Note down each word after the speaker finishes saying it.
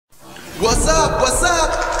What's up? What's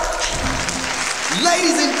up?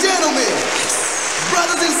 Ladies and gentlemen,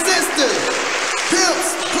 brothers and sisters,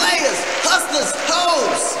 pimps, players, hustlers,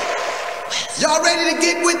 hoes. Y'all ready to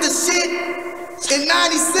get with the shit in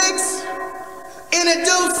 96?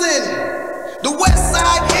 Introducing the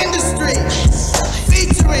Westside Industry,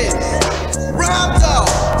 featuring Rhyme Dog,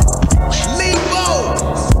 Lebo,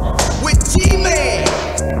 with G-Man.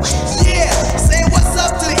 Yeah, saying what's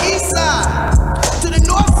up to the east side, to the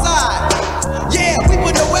north side. Yeah, we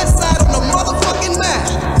put the west side on the motherfucking map.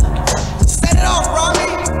 Set it off,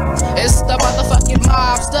 Robbie. It's the motherfucking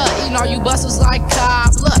mobster, eating all you busters like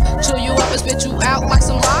cobbler. Chew you up and spit you out like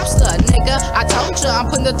some lobster, nigga. I told ya I'm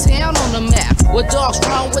putting the town on the map. With dogs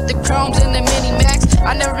strong with the chromes and the mini max.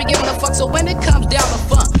 I never be giving a fuck, so when it comes down to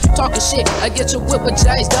funk, talking shit, I get your whip with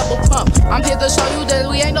J's double pump. I'm here to show you that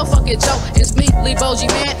we ain't no fucking joke. It's me, Lebo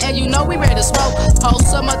G-Man, and you know we ready to smoke. Hold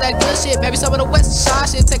some of that good shit, baby, some of the West Side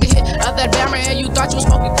shit. Take a hit of that Bammer and you thought you was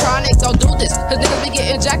smoking chronic. Don't do this, cause niggas be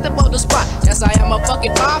getting jacked up on the spot. Yes, I am a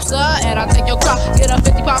fucking mobster, and I take your crop. Get a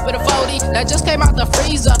 50 pop with a 40 that just came out the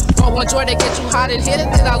freezer. Roll one joint to get you hot and hit it,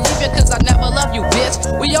 then I leave it, cause I never love you, bitch.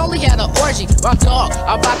 We only had an orgy. I'm dog,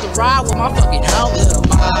 I'm about to ride with my fucking homies. Little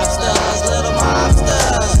mobsters, little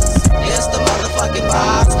mobsters. It's the motherfucking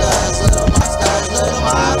mobsters, little mobsters, little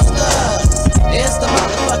mobsters. It's the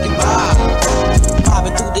motherfucking mob.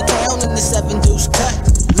 Mobbing through the town in the 7 deuce cut.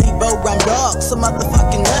 Lebo, Rhyme Dog, some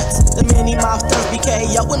motherfucking nuts. The mini mobsters be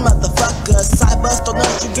KOing motherfuckers. Sidebustaz on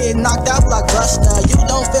us, you get knocked out like Buster. You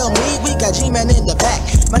don't feel me, we got G-Man in the back.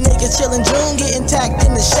 My niggas chillin' June, getting tacked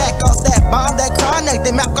in the shack. Off that bomb, that chronic,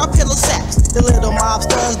 they map our pillow sacks. The little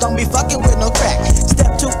mobsters don't be fucking with no crack.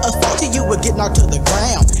 Step 2 assault to you, we're getting knocked to the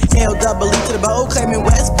ground. L-double-E to the bowl, claiming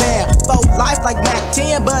westbound. Full life like Mac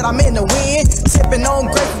 10, but I'm in the wind. Sipping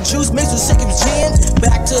on grapefruit juice mixed with Sickham's gin.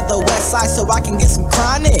 Back to the west side so I can get some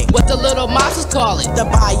chronic. What the little mobsters call it? The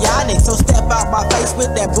bionic. So step out my face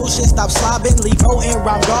with that bullshit, stop slobbing. Lebo and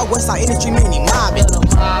Rhyme Dog, Westside Industry mini mobbing. Little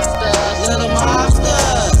mobsters, Little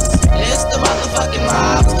mobsters. It's the motherfucking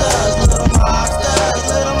mobsters. Little mobsters,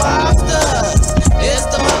 little mobsters. It's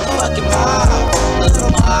the motherfucking mob.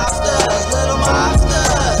 Little mobsters, little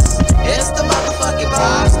mobsters. It's the motherfucking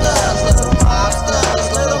mobsters. Little mobsters,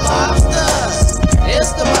 little mobsters.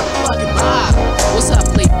 It's the motherfucking mob. what's up,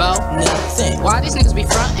 Lebo? Nothing. Why these niggas be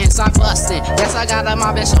frontin', start bustin'? Guess I got a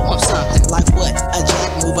mob and show 'em something. Like what? A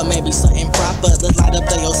jack move or maybe something proper. Let's light up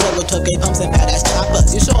the yo silver took gay pumps and badass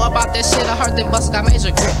choppers. You sure about that shit? I heard them busters got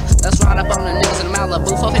major grip. Let's ride up on the niggas in the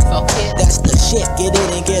Malibu for kid. That's the shit. Get in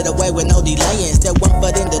and get away with no delaying. Step 1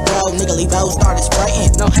 foot in the door, nigga Lebo started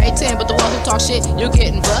spraying. No hating, but the one who talk shit, you're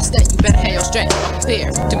getting busted. You better have your strength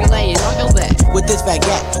prepared to be laying on your back. With this fat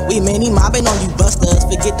gat, we mini mobbing on you busters.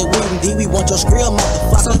 Forget the weed and D, we want your skrill,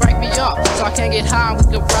 motherfucker. So break me up, so I can't get high. We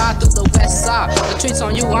can ride through the west side. The treats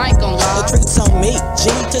on you, I ain't gon' lie. The treats on me,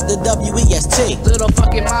 G to the W-E-S-T. Little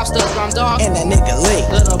fucking mobsters, Rhyme Dog, and that nigga Lee.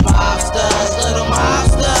 Little mobsters, little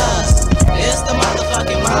mobsters. It's the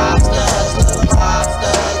motherfucking mobsters. Little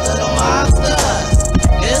mobsters, little mobsters.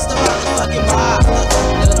 It's the motherfucking mobsters.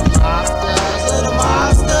 Little mobsters, Little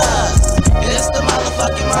mobsters. It's the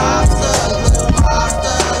motherfucking mobsters. Little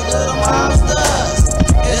mobsters, little mobsters.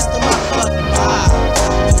 It's the motherfucking mob.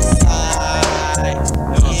 Westside. You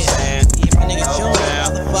know what I'm saying? Yeah, my nigga June,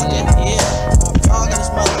 motherfucker. Yeah, I'm dog in this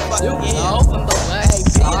motherfucker. you Yeah. know from the Hey,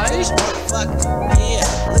 west B up in side. this motherfucker. Yeah,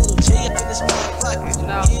 little G up in this motherfucker. You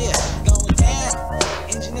know. Yeah, going down.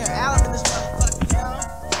 Engineer Allen in this motherfucker, yo.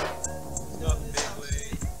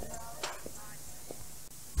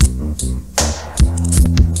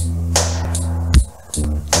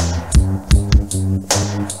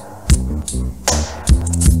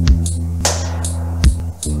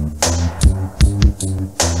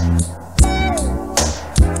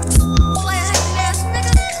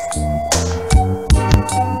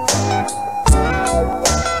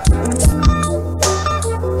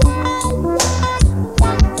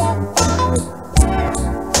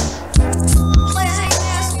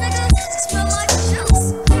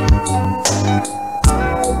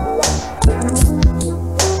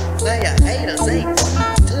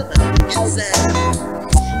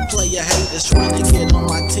 Playa Hatas trying to get on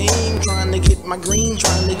my team, trying to get my green,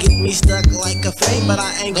 trying to get me stuck like a flame, but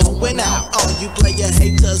I ain't gon' win out. All you Playa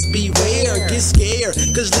Hatas, beware, get scared,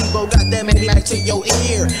 cause Lebo got that many back to your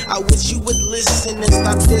ear. I wish you would listen and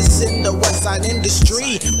stop dissing the Westside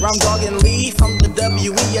Industry. Rhyme Dog and Lee from the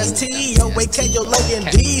W-E-S-T. Yo, AK, yo, Lay and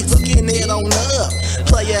D, hooking it on up.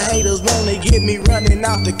 Playa Hatas wanna get me running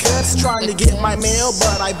out the cuts, trying to get my mail,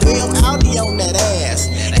 but I bail outie on that ass.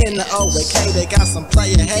 In the OAK, they got some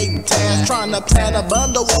player hating tasks, trying to plan a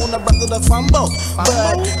bundle on the brother to fumble.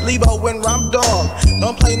 But Lebo and Ram Dog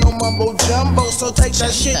don't play no mumbo jumbo, so take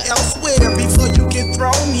that shit elsewhere before you get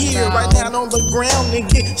thrown here. Right down on the ground and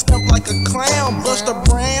get stumped like a clown. Bust the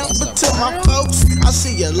brown, but to my folks, I'll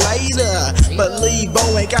see you later. But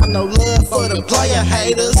Lebo ain't got no love for the Playa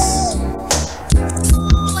Hatas.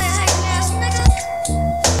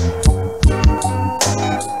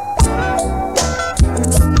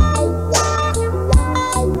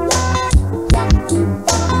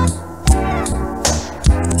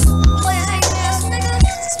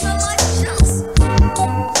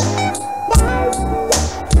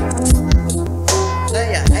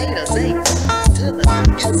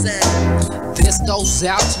 This goes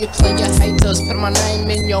out to you Playa Hatas, put my name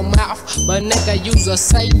in your mouth, but nigga use a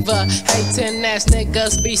saver. Hatin' ass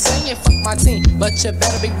niggas be saying fuck my team, but you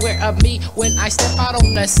better beware of me when I step out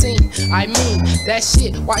on the scene. I mean that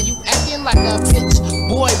shit, why you acting like a bitch?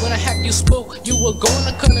 Boy, when I have you spook, you were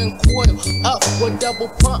gonna cut and coil up with double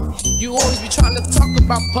pump. You always be trying to talk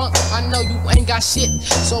about punk, I know you ain't got shit,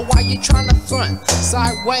 so why you trying to front?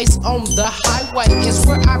 Sideways on the highway is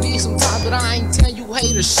where I be sometimes, but I ain't tell you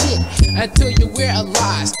hater shit until you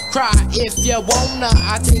realize. Cry if you wanna,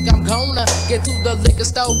 I think I'm gonna get to the liquor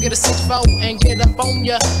store, get a 6-4 and get up on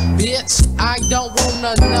ya. Bitch, I don't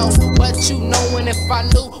wanna know what you know, and if I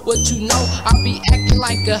knew what you know, I'd be acting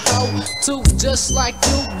like a hoe too, just like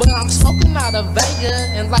you. But I'm smoking out of Vega,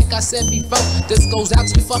 and like I said before, this goes out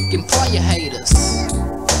to you fucking Playa Hatas.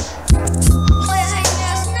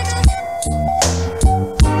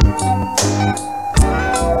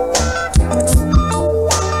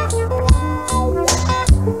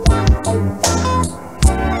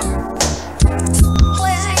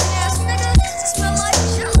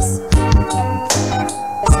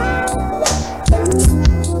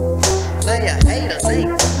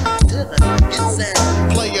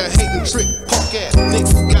 Player hating trick, punk ass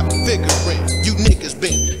niggas got me figuring. You niggas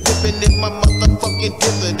been dipping in my motherfucking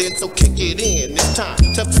dividend, so kick it in. It's time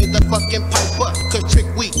to pay the fucking pipe up, cause trick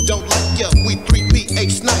we don't like ya. We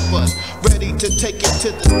 3PH snipers, ready to take it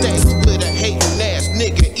to the stage with a hating ass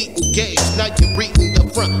nigga eating gauge. Now you're reading the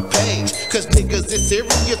front page, cause niggas is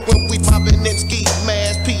serious when we mobbing and ski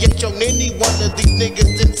mask. PH on any one of these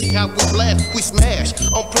niggas and see how we blast. We smash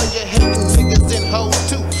on player hating niggas and hoes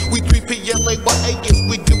too. We 3PLAYAs,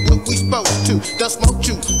 we do what we supposed to. Done smoke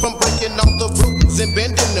you from breaking all the rules and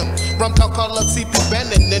bending them. Rum call up CP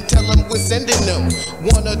Bannon and tell them we're sending them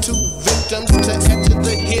 1 or 2 victims to add to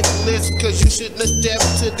the hit list, cause you shouldn't have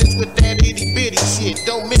stepped to this with that itty bitty shit.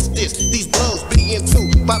 Don't miss this, these blows being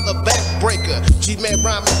through by the backbreaker. G-Man,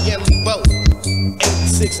 Rhyme, and Lebo,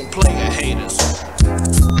 86 and Playa Hatas.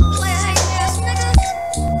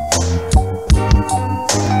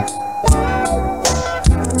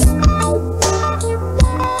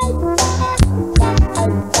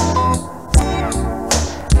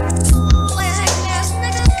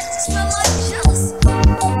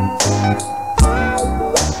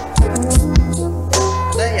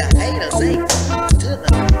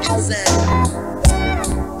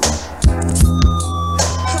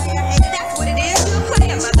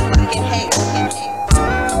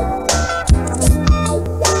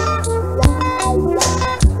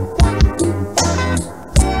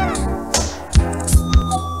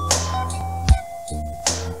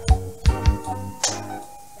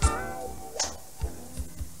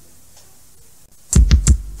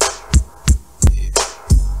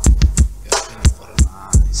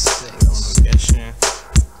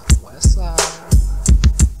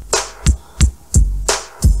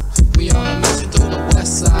 We on a mission through the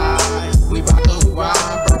Westside. We bout to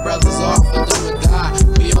Hooride, bro brothers off and do or die.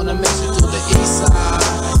 We on a mission through the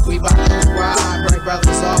Eastside. We bout to Hooride, bro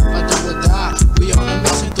brothers off and do or die. We on a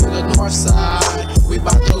mission through the Northside. We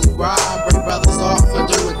bout to Hooride, bro brothers off and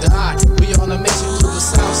do or die. We on a mission through the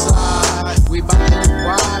Southside. We bout to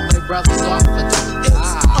Hooride, bro brothers off and do or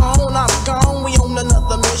die. It's on, I'm gone, we on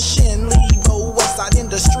another mission. Lebo, Westside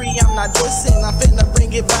industry, I'm not dissing. I'm finna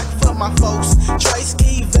bring it back for my folks. Trey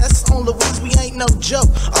ski vests on the wings, we ain't no joke.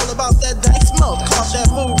 All about that dank smoke, cause that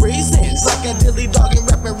fool reasons. Like a dilly dog and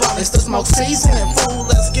rapping rock, it's the smoke season. Fool,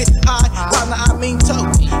 let's get high, right now I mean tote.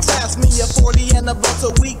 Pass me a 40 and a blunt so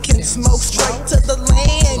we can smoke straight to the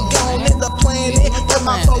land. Gone in the planet, where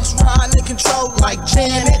my folks ride and control like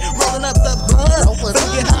Janet. Rolling up the blunt, finna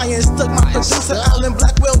get high and stuck. My producer Alan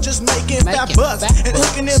Blackwell just making fat bucks and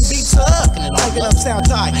hooking them beats up, making them sound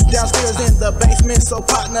tight. Downstairs in the basement, so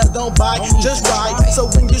partner don't bite, just right. So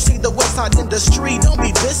when you see the Westside industry, don't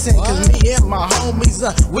be dissing, cause me and my homies,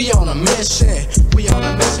 we on a mission. We on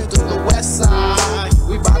a mission through the Westside.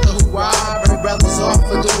 We bout to Hooride, bring brothers off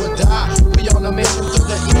and do or die. We on a mission through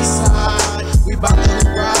the Eastside. We bout to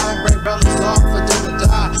Hooride, bring brothers off and do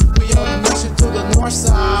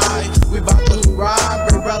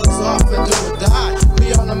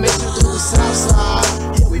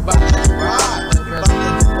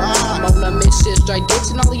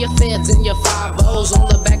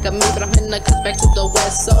me, but I'm hitting the cuts back to the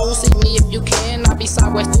west. So see me if you can, I'll be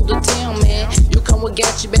sideways through the town, man. You come with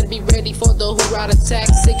gas, you better be ready for the Hooride attack.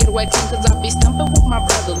 Sick it away, team, cause I'll be stumping with my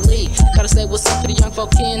brother Lee. Gotta say what's up to the young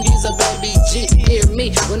folk kin, he's a baby G. Hear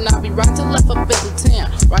me, when I be right to left up in the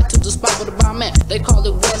town, right to the spot with the bomb at, they call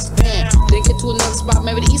it West Van. Then get to another spot,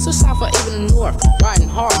 maybe the east or south or even the north. Riding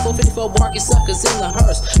hard, 454 barking suckers in the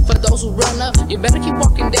hearse. For those who run up, you better keep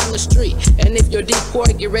walking down the street. And if you're decoy,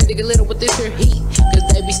 get ready to get little with this here heat. Cause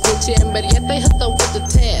they be stitching, but yet they hooked up with the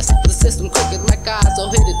task. The system cooking like eyes, so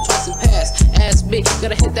hit it twice and pass. Ask me,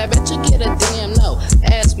 gotta hit that, bet you get a damn no.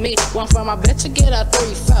 Ask me, one from, I bet you get a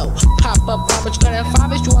 3-4. Pop up, but you got that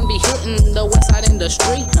 5-ish, you wanna be hitting the west side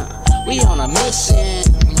industry, huh? We on a mission,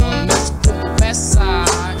 we on a mission to the west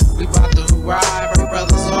side. We bout to ride, bring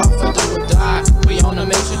brothers off and do or die. We on a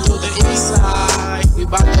mission to the east side. We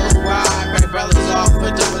bout to ride, bring brothers off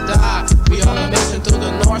and do or die. We on a mission to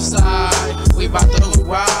the north side. We bout to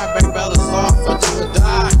ride, bring brothers off and do or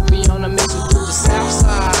die. We on a mission to the south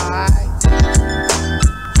side.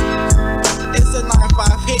 It's a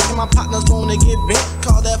 9-5 hit and my partners wanna get bent.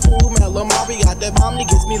 Call that fool Mellow Mari, got that bomb, he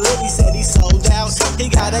gets me lit, he said he sold out. He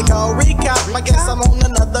gotta go recap, I guess I'm on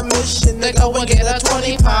another mission to go and get a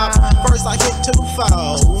 20 pop. First I hit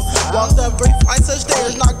 2-4, walked up 3 flights of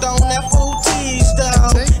stairs, knocked on that fool tease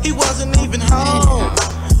though. He wasn't even home.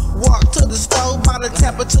 Walked to the stove, by the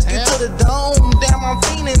temper, took it to the dome. Damn, I'm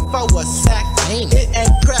fiending for a sack. It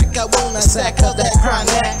ain't crack, I want a sack of that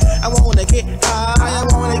Kryptonite. I wanna get high, I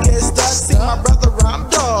wanna get stuck. See my brother, I'm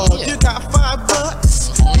dog. You got $5?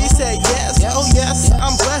 He said yes, oh yes,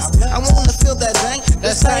 I'm blessed. I wanna feel that dank,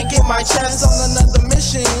 that stank in my chest. On another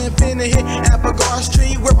mission, finna hit Applegar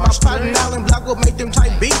Street with my partner Allen Block will make them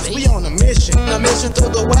tight beats. We on a mission to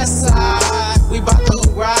the west side. We bout to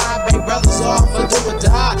ride, big brothers off and do or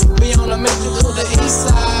die. We on a mission to the east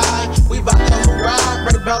side. We bout to ride,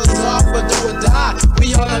 break brothers off and do or die.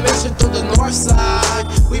 We on a mission to the north side.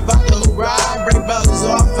 We bout to ride, break brothers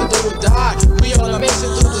off and do or die. We on a mission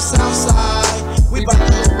to the south side. We bout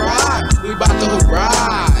to ride, we bout to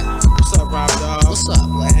ride. What's up, Rob Dog? What's up,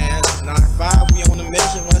 man? 9-5, we on a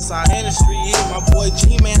mission, Westside Industry. Yeah, my boy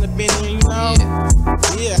G-Man have been here, you know?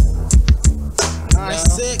 Yeah.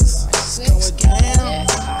 9-6, going down,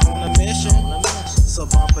 on a mission. So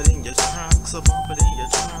bump it in your trunk, so bump it in your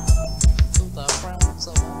trunk. To the front,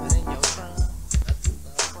 so bump it in your trunk. To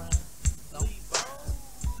the front, no.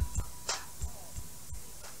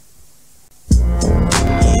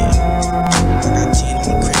 Yeah, I got 10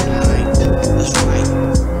 on the Kryptonite. That's right.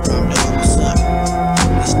 Rob Dog, what's up?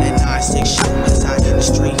 It's that 9-6 shit, Westside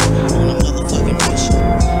Industry. On a motherfucking mission.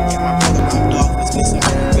 Yeah, my brother Rob Dog was missing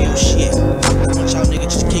some real shit. I want y'all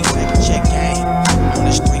niggas just kick back and check game. On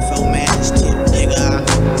this 3-4 man, this tip, nigga.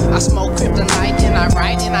 I smoke Kryptonite and I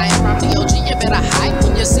write and I am from the OG. You better hide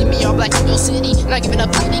when you see me all black in your city. Not giving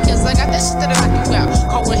up pity, cause I got that shit that'll knock you out.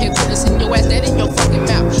 Call one here, goodness in your ass, that in your fucking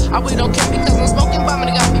mouth. I really don't care because I'm smoking bomb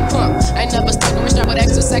and it got me pumped. Ain't never stuck a rich with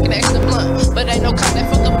extra second, extra blunt. But ain't no kind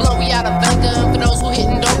that fucking blunt, we out of Vega. For those who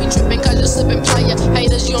hitting, don't be tripping cause you're slipping playa.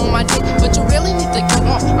 Haters, you on my dick, but you really need to get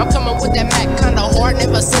off. I'm coming with that Mac kinda hard,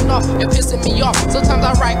 never send off. You're pissing me off. Sometimes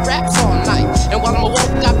I write raps all night. And while I'm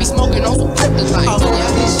awoke, I be smoking on some Kryptonite.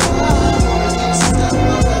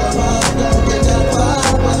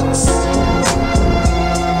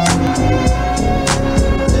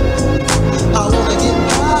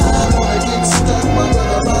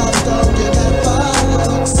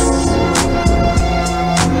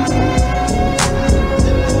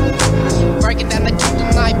 Breaking down the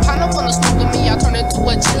Kryptonite, partner wanna smoke with me, I turn into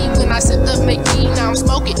a G when I sip the McGee. Now I'm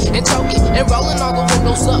smoking and choking and rolling all the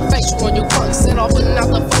windows up, facial on your punks, and all putting out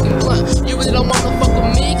the fucking blunt. You really don't wanna fuck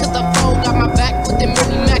with me, cause the foe got my back with them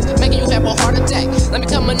mini max, making you have a heart attack. Let me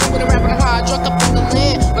come in with a rap and high, drunk up in the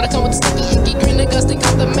land. When I come with the sticky, icky, green niggas, think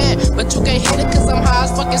I'm the man. But you can't hit it cause I'm high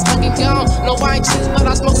as fucking smoking gone. No, I ain't cheese, but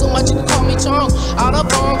I smoke so much you can call me Chong. Out of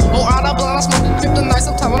bone or out of blunt, I'm smoking Kryptonite.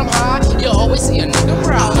 Sometimes when I'm high, you always see a nigga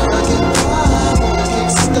proud.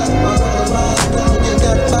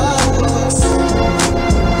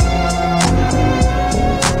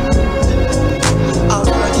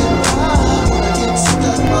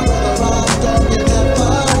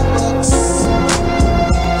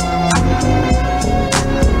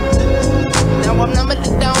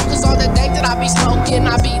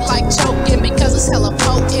 I be like choking because it's hella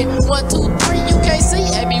potent. 1, 2, 3, you can't see.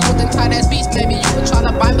 AB with them tight ass beats, maybe you would try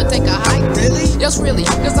to buy but take a hike. Really? Yes, really.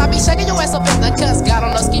 Cause I be shaking your ass up in the cuss. Got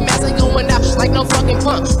on a ski mask and going out like no fucking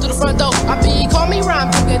punk. To the front door, I be call me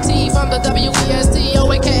Rhyme T from the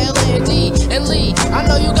WESTOAKLAND and Lee. I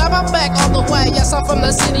know you got my back all the way. Yes, I'm from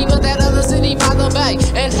the city, but that other city by the bay.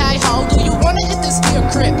 And hey ho, do you wanna hit this here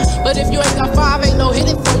crib? But if you ain't got 5, ain't no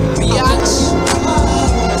hitting for you, biatch.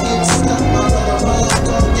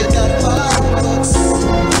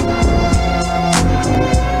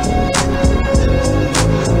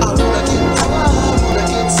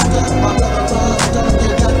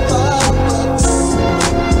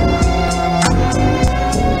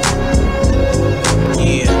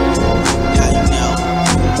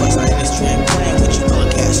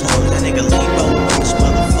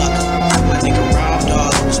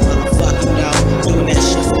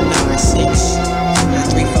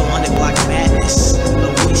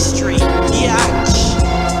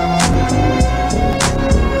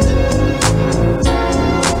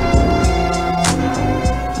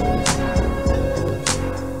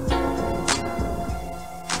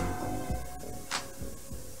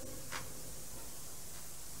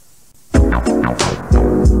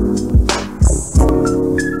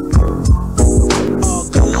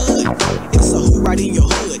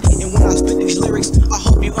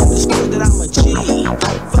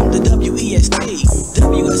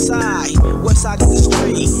 Westside in the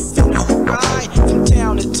street, Fienin For A Sac, from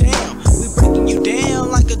town to town. We breaking you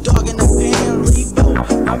down like a dog in a pan. Lebo,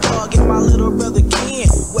 I'm dogging my little brother Ken.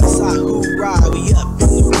 Westside Hooride, we up in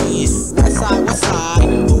the wind. Westside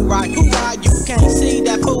Hooride, Hooride, you can't see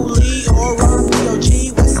that foolie or rhyme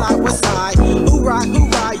D.O.G. Westside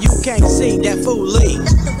Hooride, you can't see that foolie.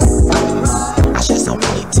 I shed so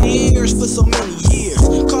many tears for so many years.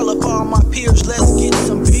 Call up all my peers, let's get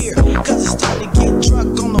some beer. Cause it's time to get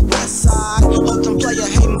drunk on the west side. Hope them Playa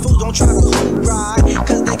Hatas fools don't try to Hooride.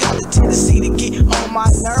 Cause they got the tendency to get on my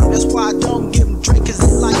nerve. That's why I don't give them drink, cause they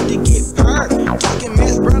like to get hurt. Talking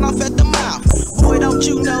mess, burn off at the mouth. Boy, don't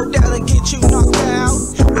you know that'll get you knocked out.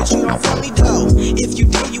 But you don't feel me though. If you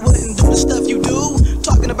did, you wouldn't do the stuff you do.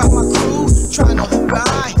 Talking about my crew, trying to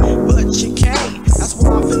Hooride, but you can't. That's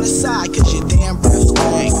why I'm finna side, cause your damn breath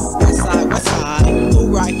stank. Westside,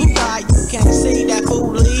 Hooride, you can't see that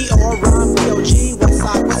foolie or rhyme D.O.G.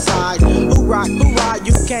 Westside, Hooride,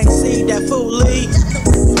 you can't see that foolie.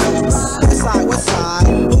 Westside,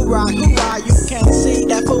 Hooride, you can't see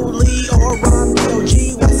that foolie or rhyme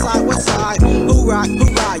D.O.G. Westside,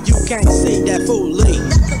 Hooride, you can't see that foolie.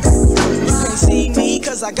 You can't see me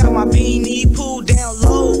cause I got my beanie pulled down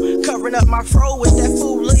low, covering up my fro with that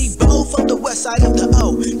foolie bow from the west side of the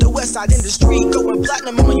O. The west side in the street going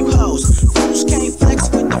platinum on you hoes. Fools can't flex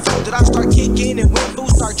with the flow that I start kicking, and when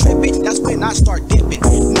fools start tripping, that's when I start dipping.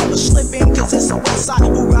 Never slipping cause it's a Westside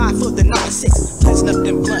Hooride for the 96. Blazing up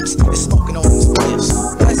them blunts and smoking on these blips.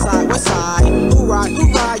 Westside,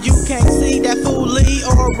 Hooride, you can't see that foolie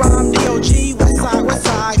or rhyme D.O.G.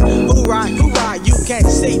 Westside, Hooride, you can't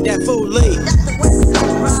see that foolie.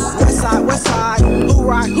 Westside,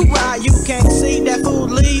 Hooride, you can't see that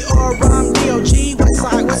foolie or rhyme D.O.G.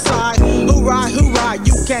 Westside, Hooride,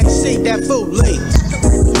 you can't see that foolie.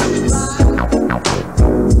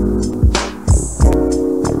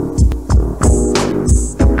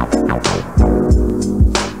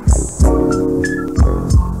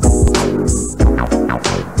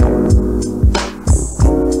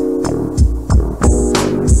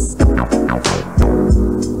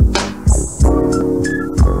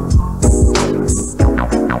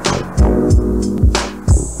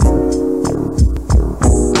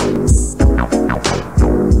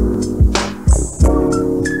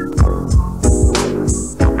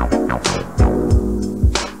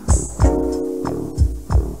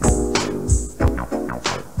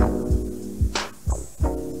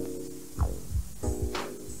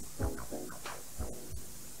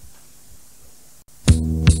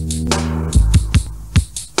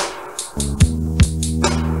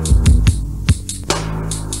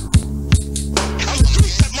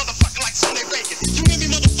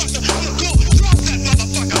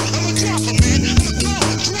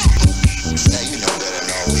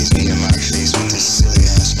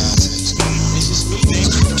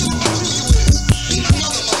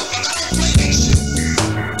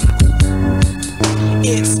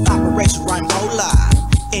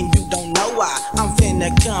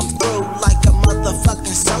 Come through like a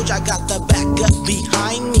motherfucking soldier. I got the backup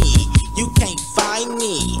behind me. You can't find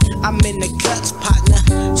me. I'm in the guts, partner.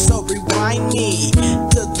 So rewind me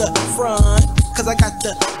to the front, cause I got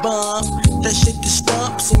the bump. That shit that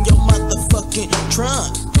stumps in your motherfucking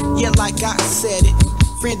trunk. Yeah, like I said it,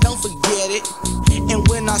 friend, don't forget it. And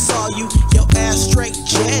when I saw you, your ass straight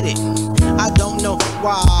jetted. I don't know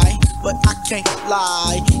why, but I can't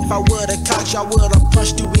lie. If I would've caught you, I would've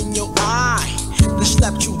punched you in your eye. Then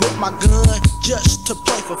slapped you with my gun just to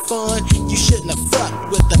play for fun. You shouldn't have fucked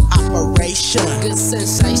with the operation. Good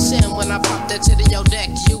sensation when I pop that shit in your deck.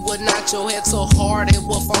 You would knock your head so hard it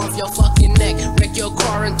will fall off your fucking neck. Wreck your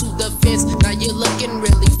car into the fence. Now you're looking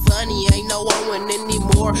really funny. Ain't no owing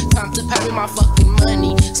anymore. Time to pay me my fucking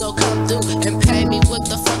money. So come through and pay me. What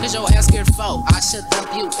the fuck is your ass scared for? I should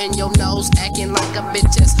dump you in your nose, acting like a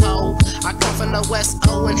bitch ass hoe. I come from the West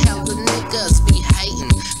O and hell the niggas be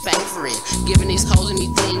hating, favoring, giving these hoes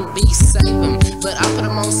anything, be saving. But I put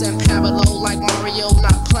them on San Pablo like Mario,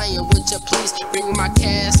 not playing. Would you please bring me my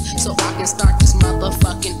cash so I can start this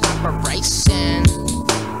motherfucking operation?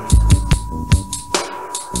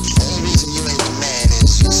 The only reason you ain't the man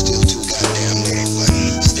is you still too goddamn little, but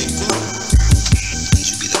stay cool. You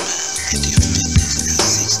should be the man at the end of business.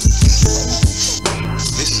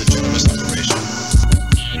 This is a terrorist operation.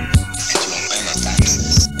 And you won't find no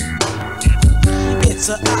taxes. It's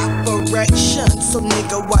an operation, so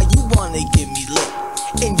nigga, why you wanna get me lit?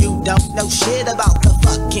 And you don't know shit about the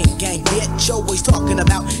fucking gang, bitch. Always talking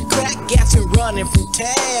about crack gas and running from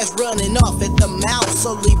Taz, running off at the mouth.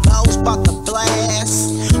 So leave those about the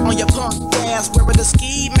blast on your punk ass, wearing a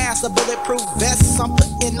ski mask, a bulletproof vest. I'm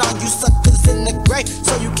putting all you suckers in the grave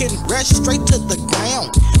so you can rush straight to the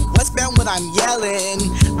ground. Westbound when I'm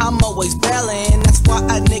yelling, I'm always belling. That's why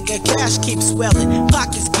a nigga cash keeps swelling.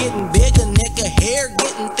 Pockets getting bigger, nigga, hair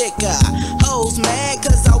getting thicker. Hoes mad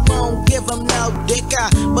cause I won't give them no dicker.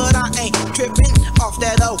 But I ain't tripping off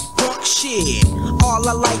that old punk shit. All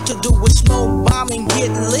I like to do is smoke, bomb, and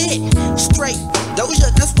get lit. Straight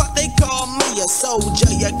Doja, that's what they call me, a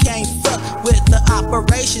soldier. You can't fuck with the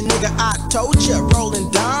operation, nigga, I told ya. Rolling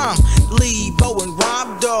Dom, Lebo, and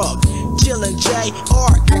Rob Dog, chillin'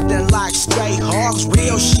 JR, acting like straight hogs.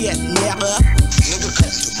 Real shit, nigga. Nigga come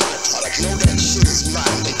to my product, know that shit is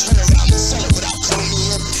mine. They turn around and sell it without coming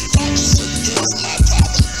in. That shit is my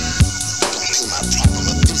problem. Don't be my problem,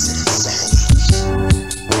 but this is so.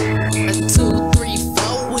 1, 2, 3,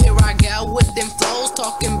 4, here I go with them flows,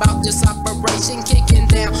 talking about this operation, kicking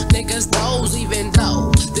down niggas' doors, even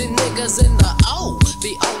though the niggas in the O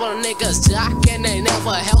be over niggas jockin', they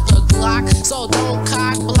never held a Glock. So don't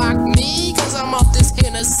cock block me, cause I'm off this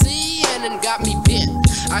Hennessy and it got me bit.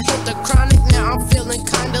 I hit the chronic, now I'm feeling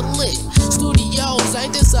kinda lit. Studios,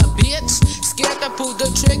 ain't this a bitch? Scared to pull the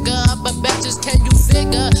trigger, but bitches, can you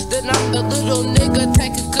figure that I'm the little nigga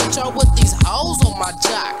taking control with these hoes on my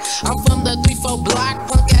jock? I'm from the 3-4 block,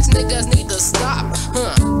 punk ass niggas need to stop,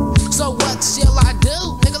 So what shall I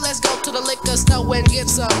do? Nigga, let's go to the liquor store and get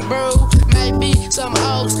some brew. Maybe some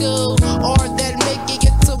old school, or that Mickey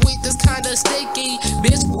get some weed that's kinda sticky.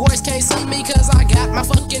 Bitch, boys can't see me cause I got my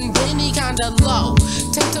fucking beanie kinda low.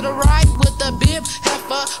 Take to the right with the bib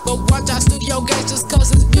heifer, but watch our studio gangsters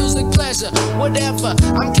cause it's music pleasure. Whatever,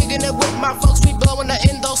 I'm kicking it with my folks, we blowing the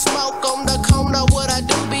endo smoke on the corner. What I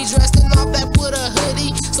do be dressed in all that with a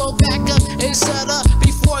hoodie. So back up and shut up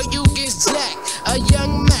before you get jacked. A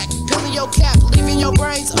young Mac, peeling your cap, leaving your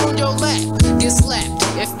brains on your lap. Get slapped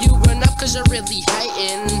if you run up cause you're really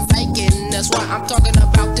hating, faking. That's why I'm talking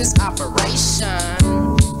about this operation.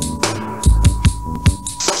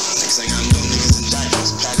 Next thing I know, niggas and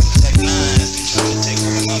diamonds packing Tech 9s, trying to take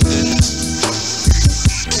over my business.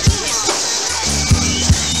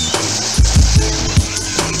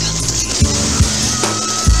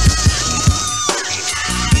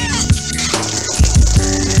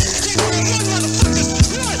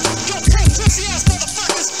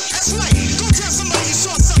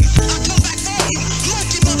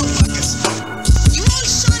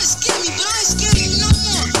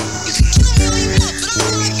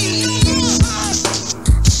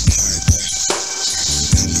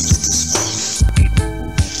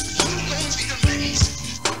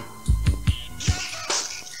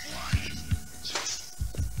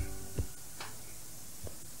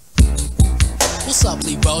 What's up,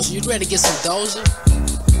 Lee Bros? You ready to get some Doja?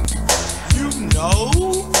 You know?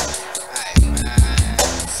 Hey, man.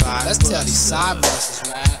 Let's tell these Sidebustaz,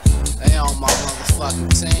 man. They on my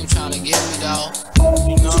motherfucking team trying to get me, though.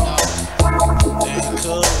 You know? They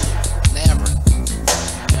could. Never.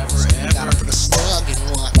 Never ever. Gotta put a slug in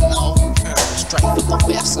one, no? Straight from the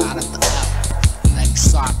west side of the out. Now you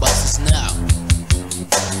Sidebustaz now.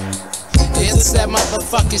 It's that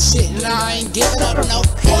motherfucking shit, and I ain't giving up no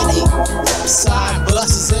penny.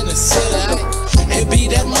 Sidebustaz in the city. It be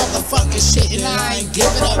that motherfucking shit, and I ain't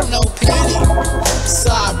giving up no penny.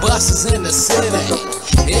 Sidebustaz in the city.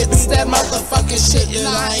 It's that motherfucking shit, and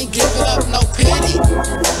I ain't giving up no penny.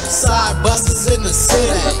 Sidebustaz in the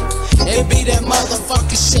city. It be that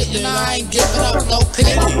motherfucking shit, and I ain't giving up no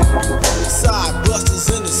pity. Sidebustaz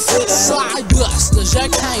in the city. Sidebustaz, I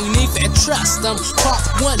can't even trust them. Caught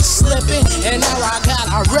one slipping, and now I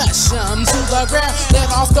gotta rush them to the ground. Let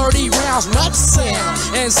off 30 rounds, much sound,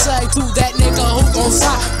 and say to that nigga who gon'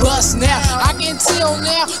 sidebust now. I can tell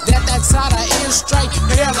now that side I is straight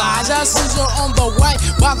paralyzed. I see you on the way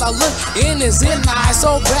by the look in his eyes.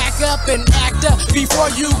 So back up and act up before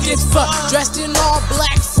you get fucked. Dressed in all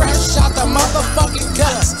black, fresh out the motherfucking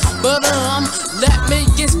guts. But let me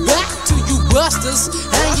get back to you busters.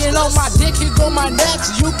 Hanging on my dick, here go my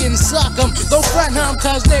nuts. You can suck them, don't front them,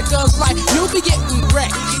 cause niggas like you be getting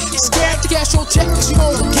wrecked. Scared to cash your check, cause you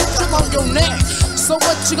gonna get them on your neck. So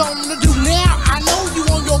what you gonna do now? I know you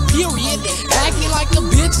on your period, acting like a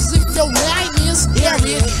bitch as if your name is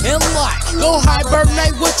Harriet. And like, go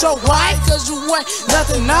hibernate with your wife, cause you ain't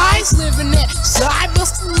nothing nice living that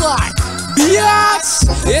Sidebustaz life. Bitch,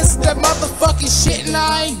 it's that motherfucking shit, and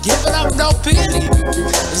I ain't giving up no pity.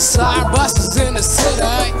 The Sidebustaz in the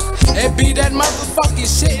city. It be that motherfucking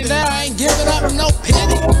shit, and I ain't giving up no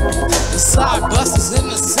pity. The Sidebustaz in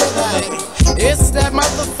the city. It's that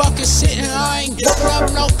motherfucking shit, and I ain't giving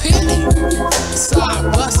up no pity. The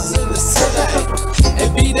Sidebustaz in the city. It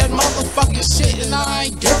be that motherfucking shit, and I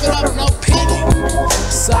ain't giving up no pity.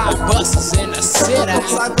 Sidebustaz in the city.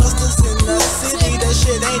 Sidebustaz in the city. That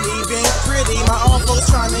shit ain't even pretty. My own folks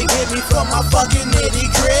tryna get me for my fucking nitty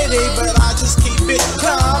gritty, but I just keep it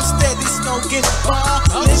calm, steady smoking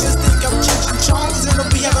bomb. Niggas think I'm Cheech and Chong's, and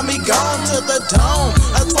they'll be having me gone to the dome.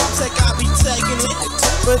 A 12 take, I be taking it.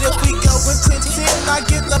 But if we go with 10-10, I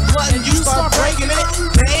get the button, you start breaking it.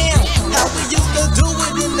 Damn, how we used to do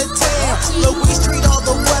it in the town. Louis Street all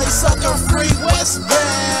the way, sucker free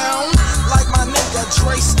westbound. Like my nigga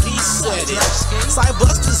Dre Ski said it.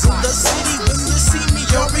 Sidebustaz in the city, when you see me,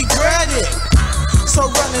 you'll regret it. So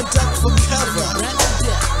run and duck for cover.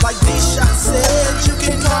 Like these shots said, you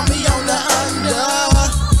can call me on the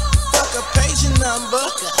under. Fuck a page number.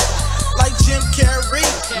 Like Jim Carrey,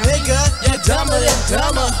 nigga, you're dumber than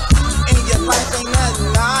dumber. And your life ain't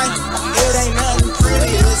nothing nice. It ain't nothing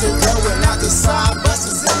pretty. Is it going out the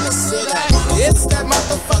Sidebustaz in the city? It's that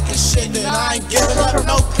motherfucking shit that I ain't giving up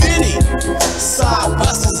no pity.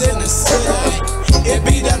 Sidebustaz in the city. It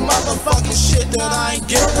be that motherfucking shit that I ain't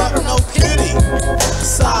giving up no pity.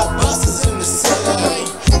 Sidebustaz in the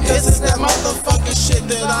city. It's that motherfucking shit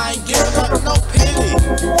that I ain't giving up no pity.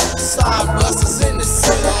 Sidebustaz in the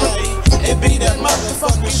city. It be that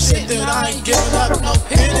motherfucking shit that I ain't giving up no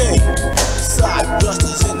pity.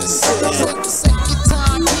 Sidebustaz in the city. Second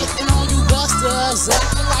time hitting on you busters,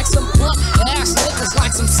 acting like some punk ass niggas,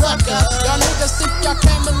 like some suckers. Y'all niggas think y'all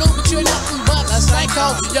can maneuver, but you're nothing but a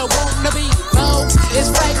psycho. You wanna be folks,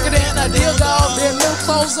 it's faker than a dildo. Their new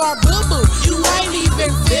clothes are boo-boo, you ain't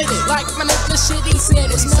even fitted. Like my nigga shit, he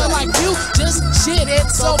said it smell like you, just shit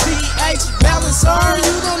it. So pH balancer,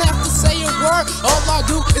 you don't have to say a word. All I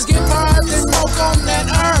do is get fired and smoke on that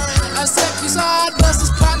herb. Except you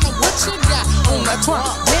Sidebustaz partner, what you got on that trunk?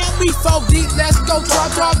 Damn, we 4 deep, let's go drop.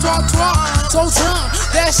 So drum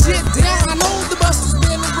that shit down. I know the bus has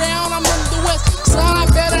been around. I'm in the west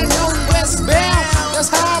side, better known westbound. That's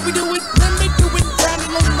how we do it. Let me do it.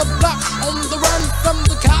 Grinding on the block, on the run from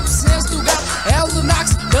the cops. And still got hell to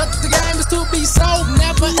knocks, but the game is to be sold,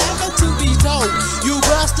 never ever to be told. You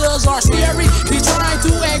busters are scary, be trying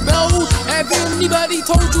to act bold. Have anybody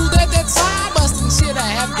told you that Sidebustaz shit I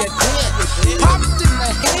have you dead? Popped in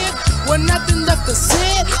the head with nothing left to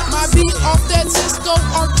say. My beat off that Cisco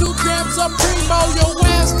or 2 grams of Primo. Your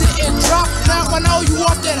ass didn't drop, now I know you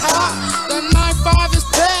off that high. The 9-5 is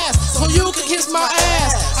past, so you can kiss my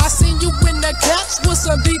ass. I seen you in the couch with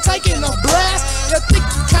some D taking a blast. You think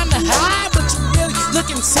you kinda high, but you really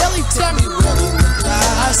looking silly. Tell me really,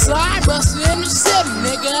 Sidebustaz in the city,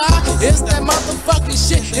 nigga. It's that motherfucking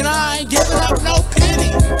shit, and I ain't giving up no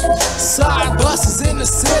pity. Sidebustaz in the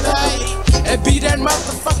city. It be that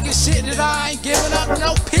motherfucking shit that I ain't giving up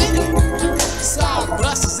no pity.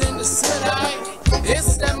 Sidebustaz in the city.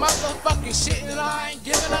 It's that motherfucking shit that I ain't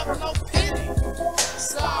giving up no pity.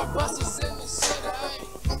 Sidebustaz in the city.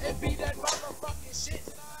 It be that motherfucking shit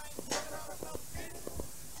that I ain't giving up no pity.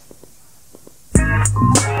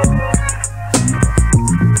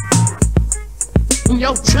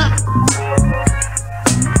 Yo, chump.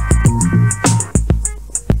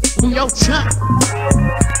 Yo, chump.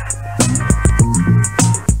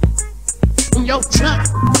 Yo, chump.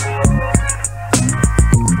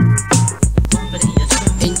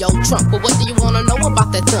 In your trunk, but what do you wanna know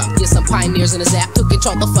about that thump? Get some pioneers in the zap to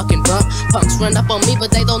control the fucking bump. Punks run up on me,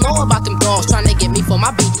 but they don't know about them dogs trying to get me for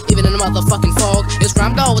my beat, even in the motherfucking fog. It's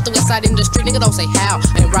rhyme dog with the Westside industry, nigga don't say how.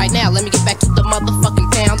 And right now, let me get back to the motherfucking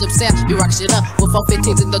pounds himself. You rock shit up with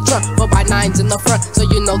 415s in the trunk, 4x9s in the front, so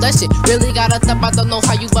you know that shit really got a thump. I don't know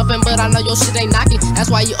how you bumpin', but I know your shit ain't knocking.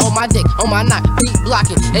 That's why you on my dick, on my knock, beat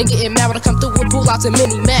blocking, and getting mad when I come through with pull-outs and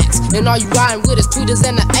mini max. And all you riding with is tweeters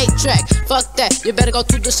and the 8-track. Fuck that, you better go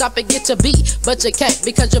to the shop and get your beat, but you can't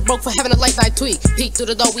because you're broke for having a late night tweet. Peek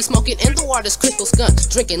through the door, we smoking in the water's crystal skunk,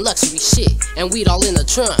 drinking luxury shit and weed all in the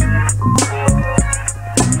trunk.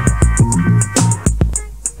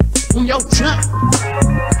 Yo, trunk.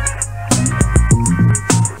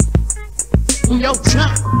 Yo,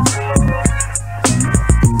 trunk.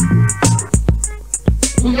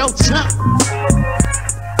 Yo, trunk.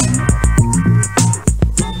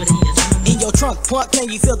 In your trunk, punk, can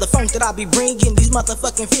you feel the funk that I be bringing? These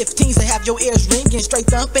motherfucking 15s that have your ears ringing, straight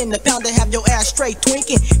thumping. The pound to have your ass straight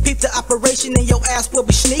twinking. Peep the operation and your ass will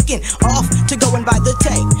be sneaking off to go and buy the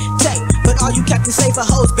tape. But all you Captain Safer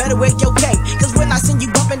hoes better wear your cape, cause when I send you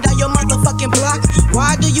bumping down your motherfucking block,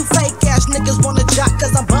 why do you fake ass niggas wanna jock?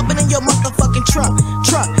 Cause I'm bumping in your motherfucking trunk.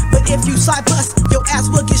 But if you Sidebust, your ass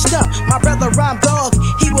will get stumped. My brother Rhyme Dog,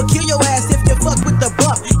 he will kill your ass if you fuck with the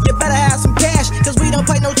bump. You better have some cash, cause we don't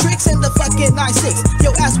play no tricks in the fucking 9-6.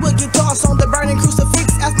 Your ass will get tossed on the burning crucifix.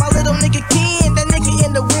 Ask my little nigga Ken, that nigga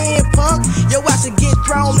in the wind, punk. Your ass will get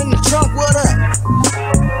thrown in the trunk, what up?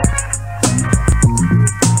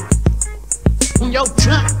 Yo,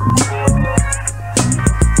 trunk.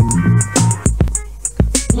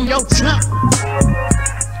 Yo, trunk.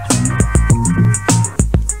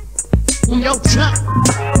 Yo, trunk.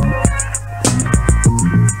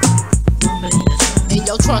 In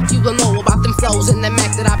your trunk, you will know about them flows in that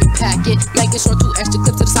Mac that I be packing. Making sure 2 extra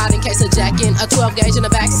clips to the side in case of jacking. A 12 gauge in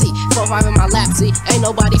the backseat, 4-5 in my lap seat. Ain't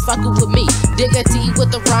nobody fucking with me. Dig a T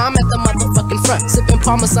with the rhyme at the motherfucking front. Sipping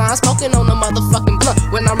Parmesan, smoking on the motherfucking blunt.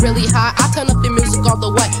 When I'm really high, I turn up the music all the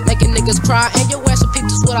way, making niggas cry. And your ass should peep,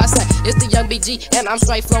 just what I say. It's the young BG, and I'm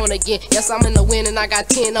straight flowing again. Yes, I'm in the wind, and I got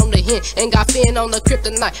 10 on the hint, and got Fienin on the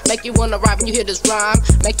Kryptonite. Make you wanna ride when you hear this rhyme.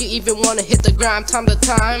 Make you even wanna hit the grind time to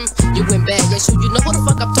time. You went bad, yes, you know who the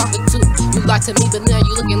fuck I'm talking to. You lied to me, but now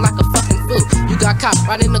you looking like a fucking fool. You got caught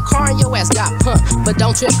right in the car, and your ass got pumped. But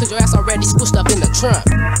don't trip, cause your ass already squished up in the trunk.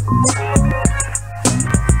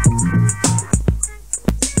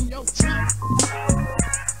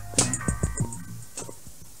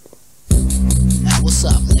 What's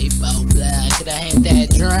up, Lepo Black? Could I hit that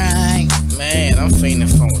drink? Man, I'm fiending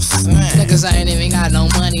for a sack. Niggas ain't even got no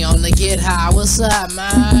money on the get high. What's up,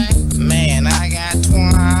 man? Man, I got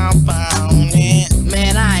 12 on it.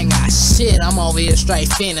 Man, I ain't got shit. I'm over here straight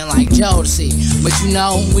feeling like Jodeci. But you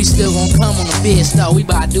know, we still gon' come on the bitch though. We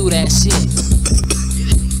bout to do that shit.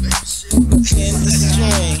 In the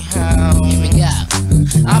string, how? Here we go.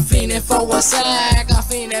 I'm fiending for a sack. I'm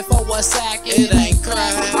fiending for a sack. It ain't crime.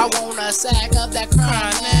 I want a sack of that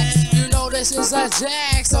crime. You know this is a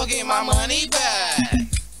jack, so get my money back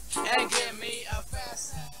and give me a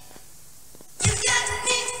fast sack. You got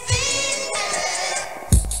me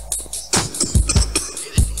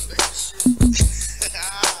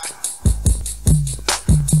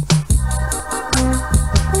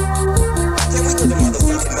Can we do the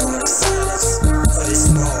motherfucking moment of silence for this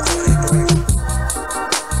small honey break?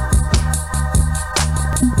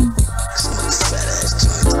 Smoke this fat ass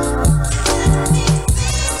joint.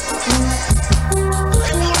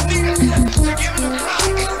 They want a nigga to give him a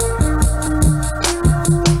crack.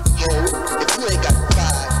 Ho, if you ain't got 5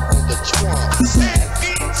 on the trunk, sad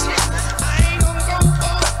bitch, I ain't gonna go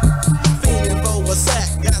for. Feeling for a sack,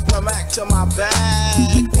 got my Mac to my back.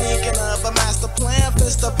 Thinking of a master plan,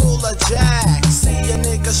 fist to pull a jack. See a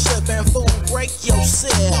nigga slipping, fool, break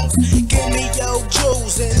yourself. Give me your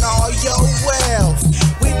jewels and all your wealth.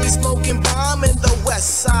 We be smoking bomb in the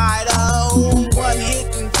west side, oh. One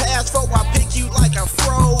hit and pass, before I pick you like a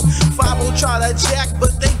fro. 5 will try to jack,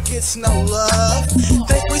 but they gets no love.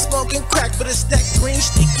 Think we smoking crack, but it's that green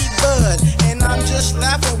sticky bud. And I'm just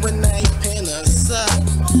laughing when they pin us up.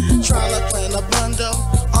 Tryna plan a bundle,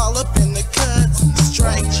 all up in the cuts.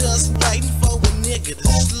 Straight just waiting for a nigga to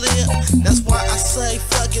slip. That's why I say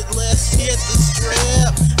fuck it, let's hit the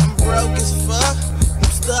strip. I'm broke as fuck,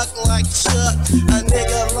 I'm stuck like Chuck. A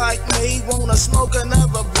nigga like me wanna smoke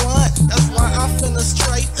another blunt. That's why I'm finna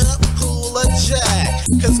straight up pull a jack.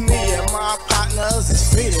 Cause me and my partners is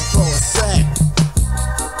feeding for a sack.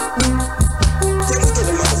 Can we do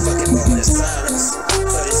the motherfucking moment of silence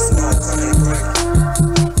for this small honey break?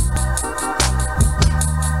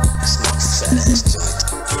 Smoke this fat ass joint.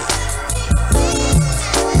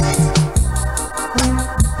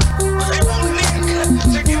 They want a nigga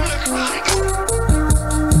to give him a crack.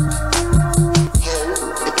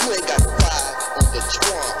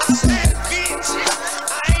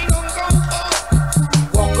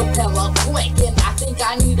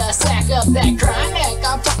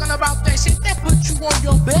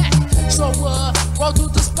 So roll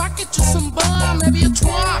through the spot, get you some bum, maybe a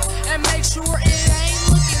twat, and make sure it ain't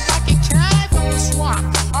looking like it came from the swamp.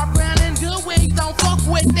 Our brown and good we don't fuck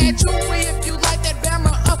with that jewelry. If you like that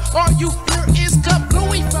Bama up, all you hear is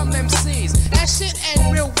kablooey from them C's. That shit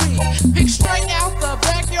ain't real weak. Pick straight out the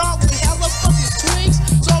backyard with hella fucking tweaks.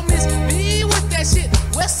 So miss me with that shit,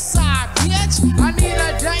 Westside bitch. I need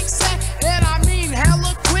a dank sack, and I mean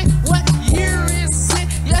hella quick. What year is it?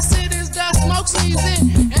 Yes, it is the smoke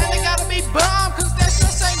season, and it gotta be bomb, cause that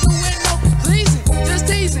just ain't doing no pleasing, just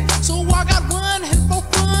teasing. So I got one hit for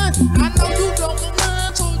fun. I know you don't want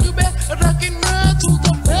none, so you better duck and run to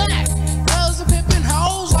the back. Girls are pimping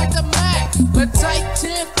hoes like the Mac, but take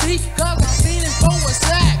 10 feet, cause I'm feeling for a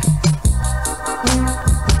sack.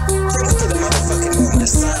 Take it to the motherfucking moment of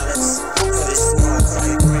silence for this small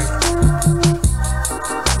quiet break.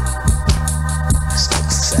 Smoke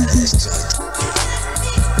a fat ass joint.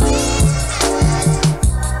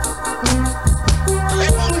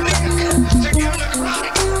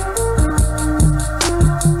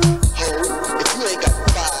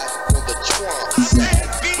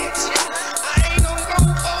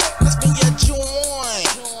 Let's be a joint,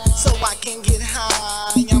 so I can get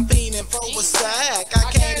high. I'm feeling for a sack.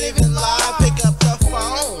 I can't even lie. Pick up the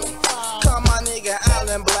phone. Call my nigga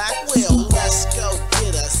Allen Blackwell. Let's go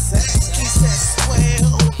get a sack. He said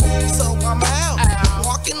swell. So I'm out,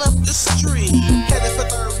 walking up the street, headed for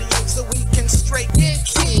 38 so we can straight get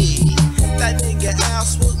key. That nigga Al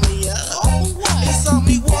swooped me up. He saw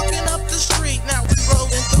me walking up the street. Now we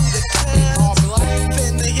rolling through the clouds.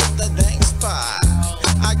 Finna hit the dang spot.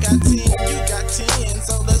 I got 10, you got 10,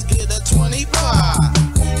 so let's get a 25.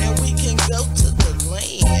 And we can go to the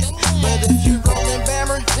land. But if you rollin'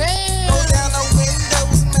 Bammer, go down the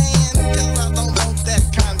windows, man, cause I don't want that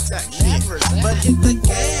contact shit. But hit the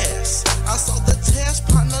gas. I saw the test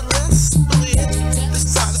partner, let's split. The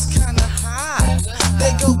spot is kinda high.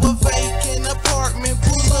 They go a vacant apartment,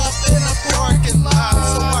 pull up in a parking lot,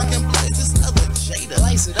 so I can blaze this other Jada.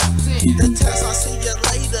 The test, I'll see you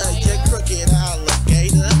later, you crooked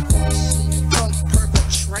alligator. Punk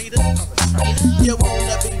perpetrator. You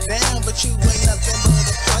wanna be down, but you ain't nothing but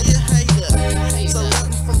a player hater. So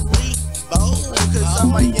nothing from Lebo, cause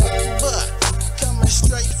I'm a young buck, coming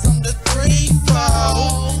straight from the 3-4.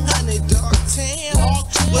 Honey Dark Town.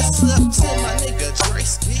 What's up to my nigga Dre?